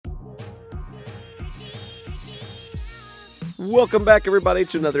Welcome back, everybody,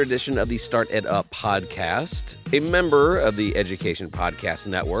 to another edition of the Start Ed Up podcast, a member of the Education Podcast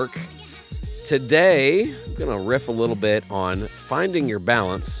Network. Today, I'm going to riff a little bit on finding your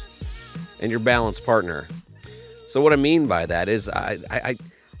balance and your balance partner. So what I mean by that is I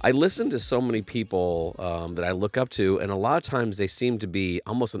listen to so many people that I look up to, and a lot of times they seem to be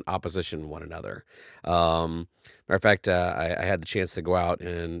almost in opposition to one another. Matter of fact, I had the chance to go out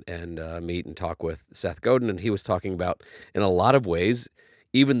and meet and talk with Seth Godin, and he was talking about, in a lot of ways,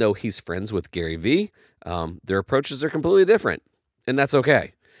 even though he's friends with Gary Vee, their approaches are completely different, and that's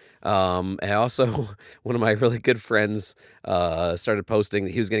okay. And also, one of my really good friends started posting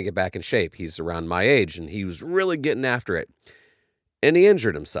that he was going to get back in shape. He's around my age, and he was really getting after it, and he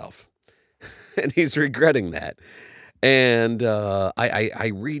injured himself, and he's regretting that. And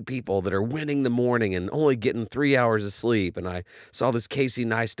I read people that are winning the morning and only getting 3 hours of sleep. And I saw this Casey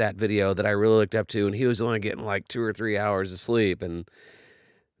Neistat video that I really looked up to, and he was only getting like 2 or 3 hours of sleep. And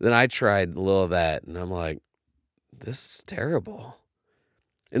then I tried a little of that, and I'm like, this is terrible.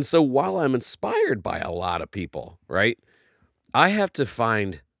 And so while I'm inspired by a lot of people, right, I have to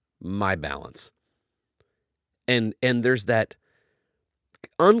find my balance. And there's that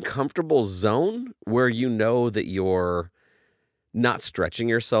uncomfortable zone where you know that you're not stretching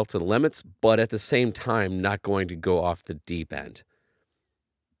yourself to the limits, but at the same time not going to go off the deep end.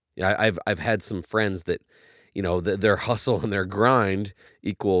 Yeah, I've had some friends that, you know, their hustle and their grind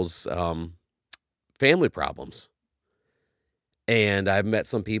equals family problems. And I've met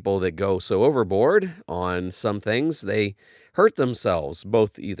some people that go so overboard on some things, they hurt themselves,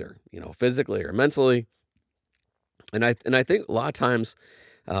 both either, physically or mentally. And I think a lot of times,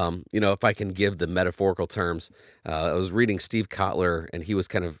 if I can give the metaphorical terms, I was reading Steve Kotler, and he was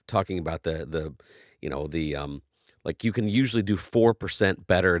kind of talking about like you can usually do 4%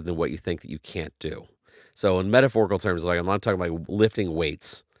 better than what you think that you can't do. So in metaphorical terms, like I'm not talking about lifting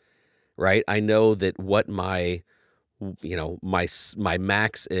weights, right? I know that what my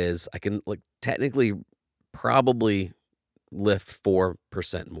max is, I can technically probably lift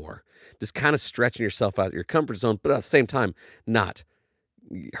 4% more. Just kind of stretching yourself out of your comfort zone, but at the same time, not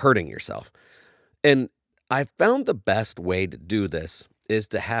hurting yourself. And I found the best way to do this is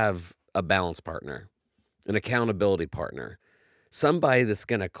to have a balance partner, an accountability partner, somebody that's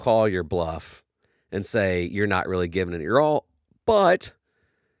going to call your bluff and say you're not really giving it your all, but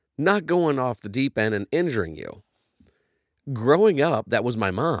not going off the deep end and injuring you. Growing up, that was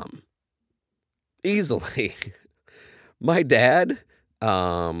my mom. Easily. My dad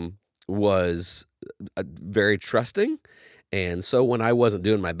was very trusting, and so when I wasn't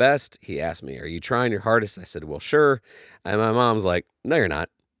doing my best, he asked me, "Are you trying your hardest?" I said, "Well, sure." And my mom's like, "No, you're not.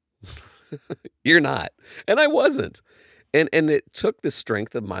 You're not." And I wasn't. And it took the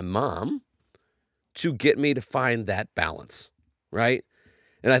strength of my mom to get me to find that balance, right?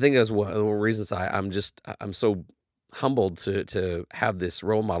 And I think that's one of the reasons I'm so humbled to have this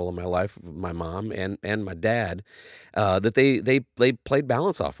role model in my life, my mom and my dad, that they played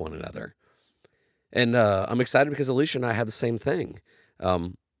balance off one another. And I'm excited because Alicia and I have the same thing,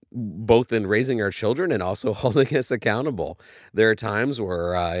 both in raising our children and also holding us accountable. There are times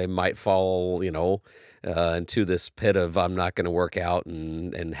where I might fall, into this pit of I'm not going to work out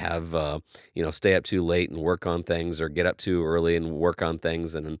and have, stay up too late and work on things, or get up too early and work on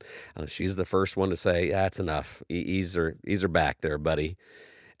things. And she's the first one to say, "That's enough. Ease her back there, buddy."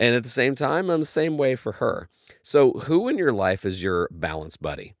 And at the same time, I'm the same way for her. So who in your life is your balance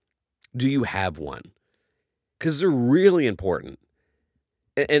buddy? Do you have one? Because they're really important.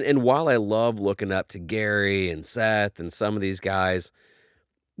 And while I love looking up to Gary and Seth and some of these guys,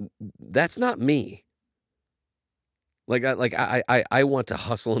 that's not me. I want to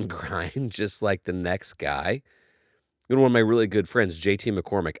hustle and grind just like the next guy. One of my really good friends, JT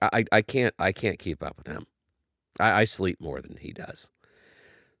McCormick, I can't keep up with him. I sleep more than he does.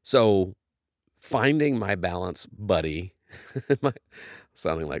 So finding my balance buddy,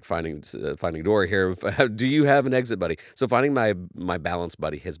 sounding like finding Dory here. Do you have an exit buddy? So finding my balance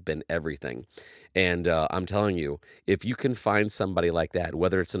buddy has been everything. And I'm telling you, if you can find somebody like that,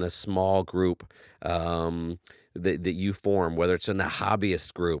 whether it's in a small group that you form, whether it's in a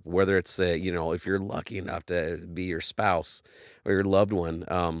hobbyist group, whether it's if you're lucky enough to be your spouse or your loved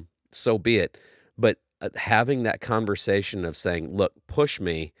one, so be it. But having that conversation of saying, "Look, push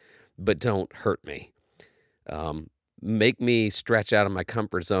me, but don't hurt me. Make me stretch out of my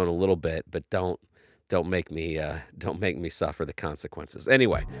comfort zone a little bit, but don't make me suffer the consequences."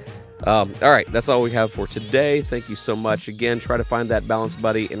 Anyway, all right, that's all we have for today. Thank you so much. Again, try to find that balance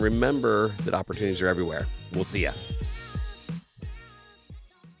buddy, and remember that opportunities are everywhere. We'll see ya.